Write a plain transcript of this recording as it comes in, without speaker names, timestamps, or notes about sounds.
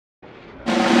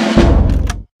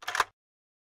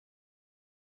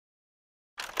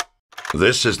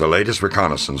This is the latest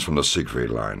reconnaissance from the Siegfried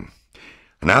line.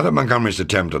 Now that Montgomery's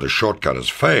attempt at a shortcut has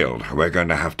failed, we're going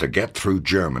to have to get through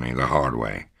Germany the hard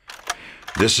way.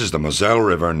 This is the Moselle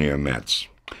River near Metz,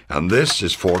 and this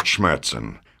is Fort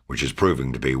Schmerzen, which is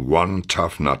proving to be one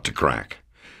tough nut to crack.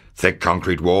 Thick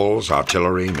concrete walls,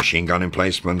 artillery, machine gun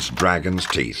emplacements, dragon's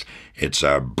teeth. It's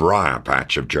a briar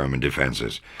patch of German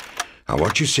defenses. And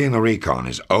what you see in the recon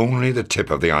is only the tip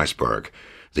of the iceberg.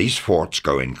 These forts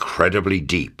go incredibly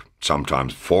deep,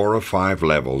 sometimes 4 or 5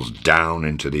 levels down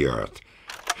into the earth.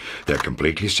 They're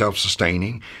completely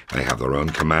self-sustaining. They have their own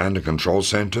command and control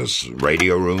centers,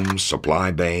 radio rooms,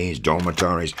 supply bays,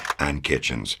 dormitories, and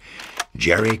kitchens.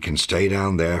 Jerry can stay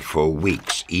down there for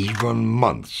weeks, even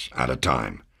months at a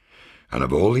time. And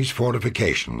of all these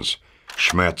fortifications,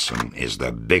 Schmerzen is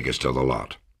the biggest of the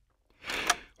lot.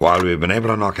 While we've been able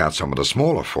to knock out some of the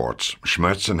smaller forts,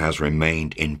 Schmerzen has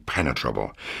remained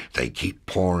impenetrable. They keep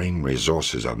pouring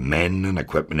resources of men and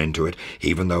equipment into it,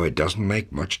 even though it doesn't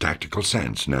make much tactical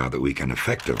sense now that we can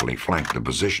effectively flank the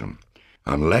position.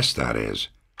 Unless, that is,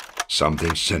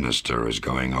 something sinister is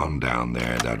going on down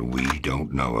there that we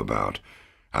don't know about.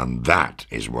 And that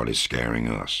is what is scaring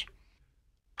us.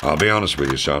 I'll be honest with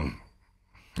you, son.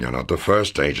 You're not the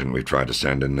first agent we've tried to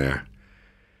send in there.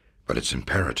 But it's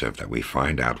imperative that we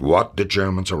find out what the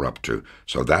Germans are up to,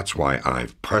 so that's why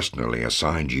I've personally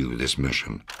assigned you this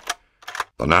mission.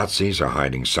 The Nazis are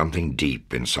hiding something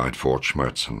deep inside Fort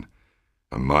Schmerzen,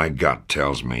 and my gut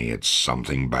tells me it's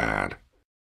something bad.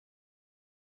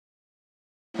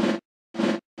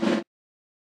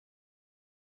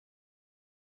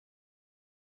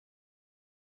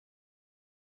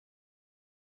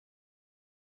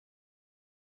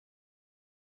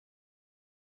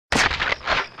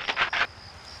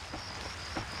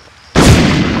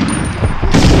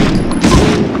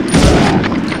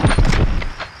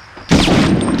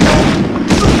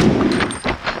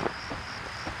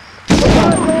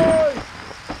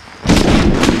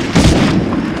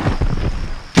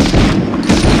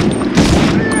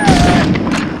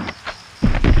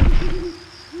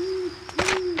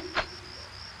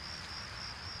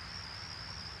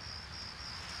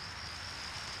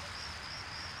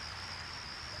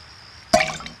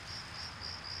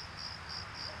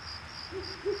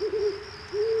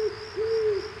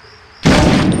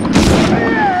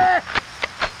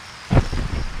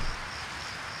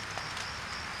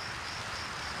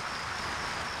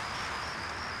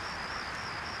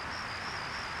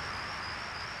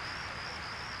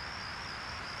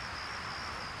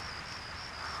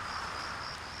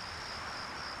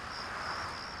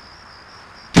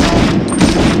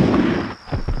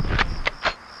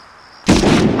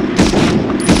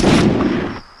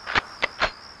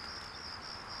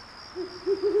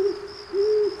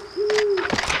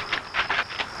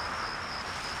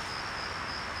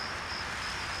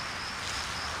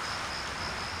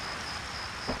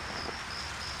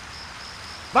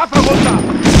 Waffe runter!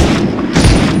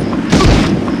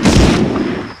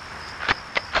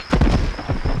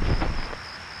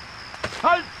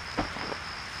 Halt!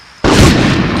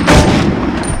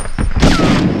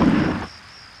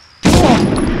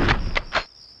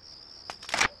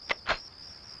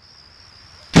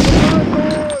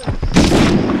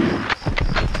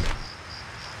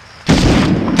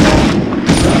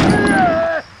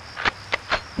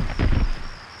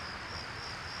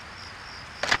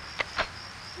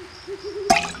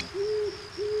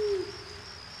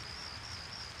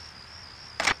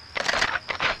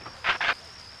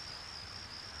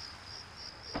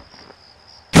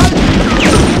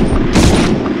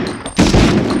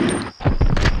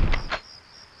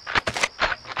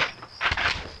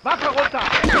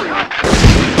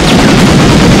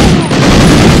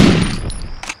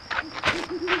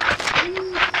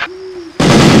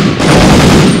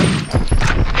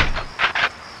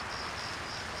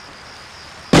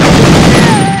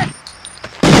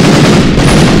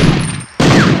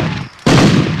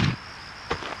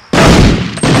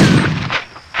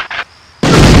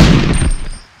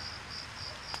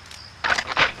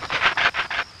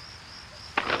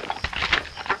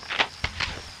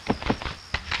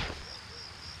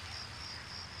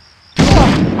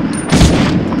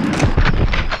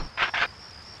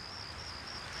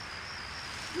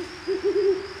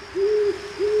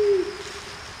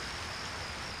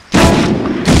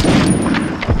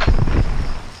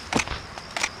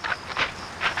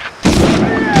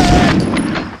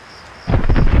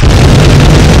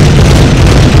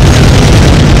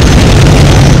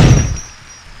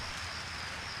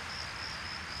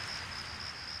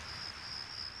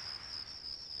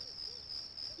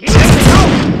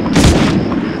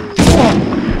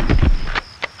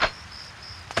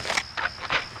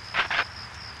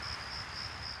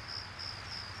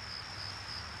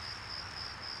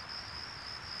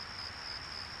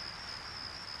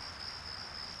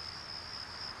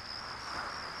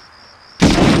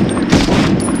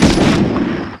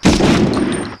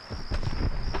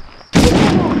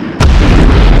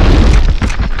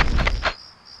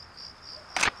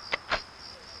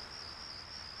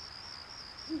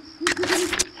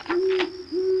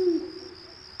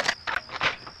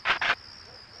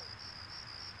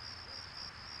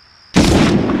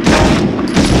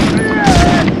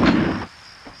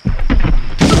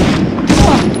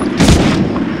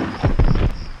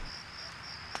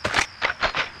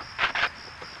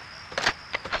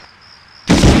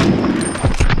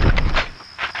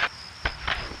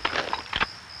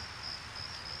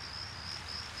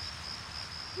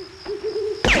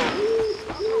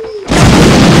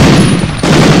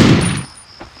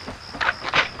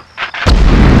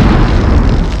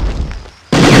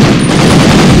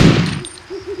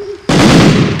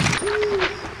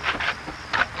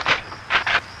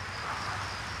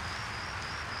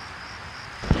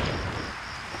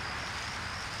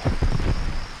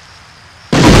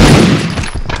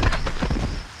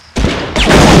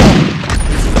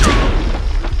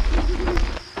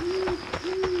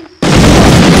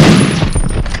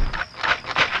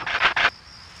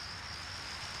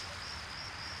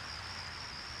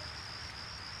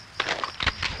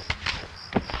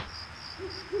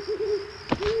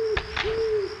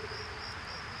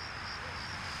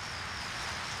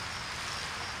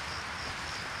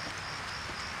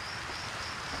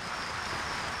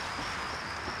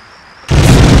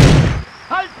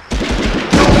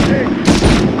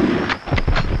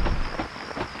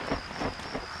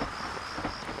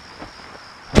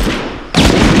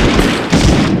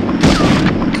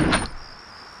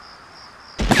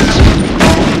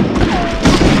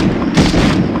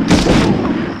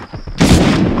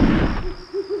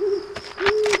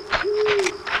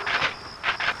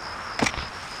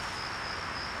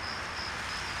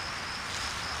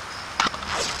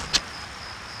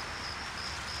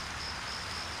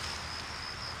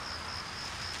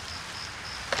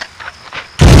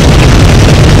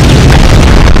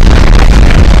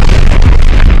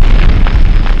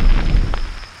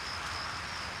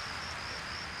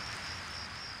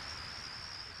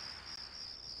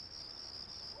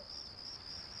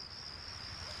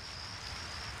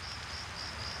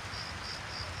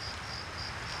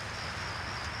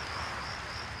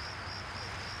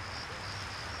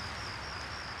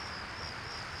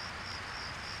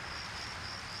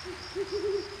 Thank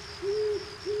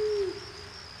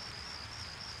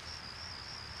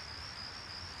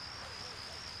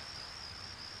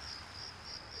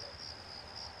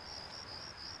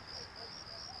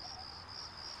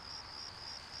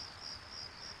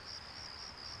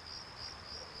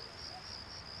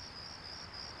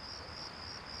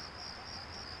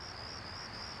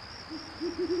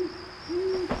you.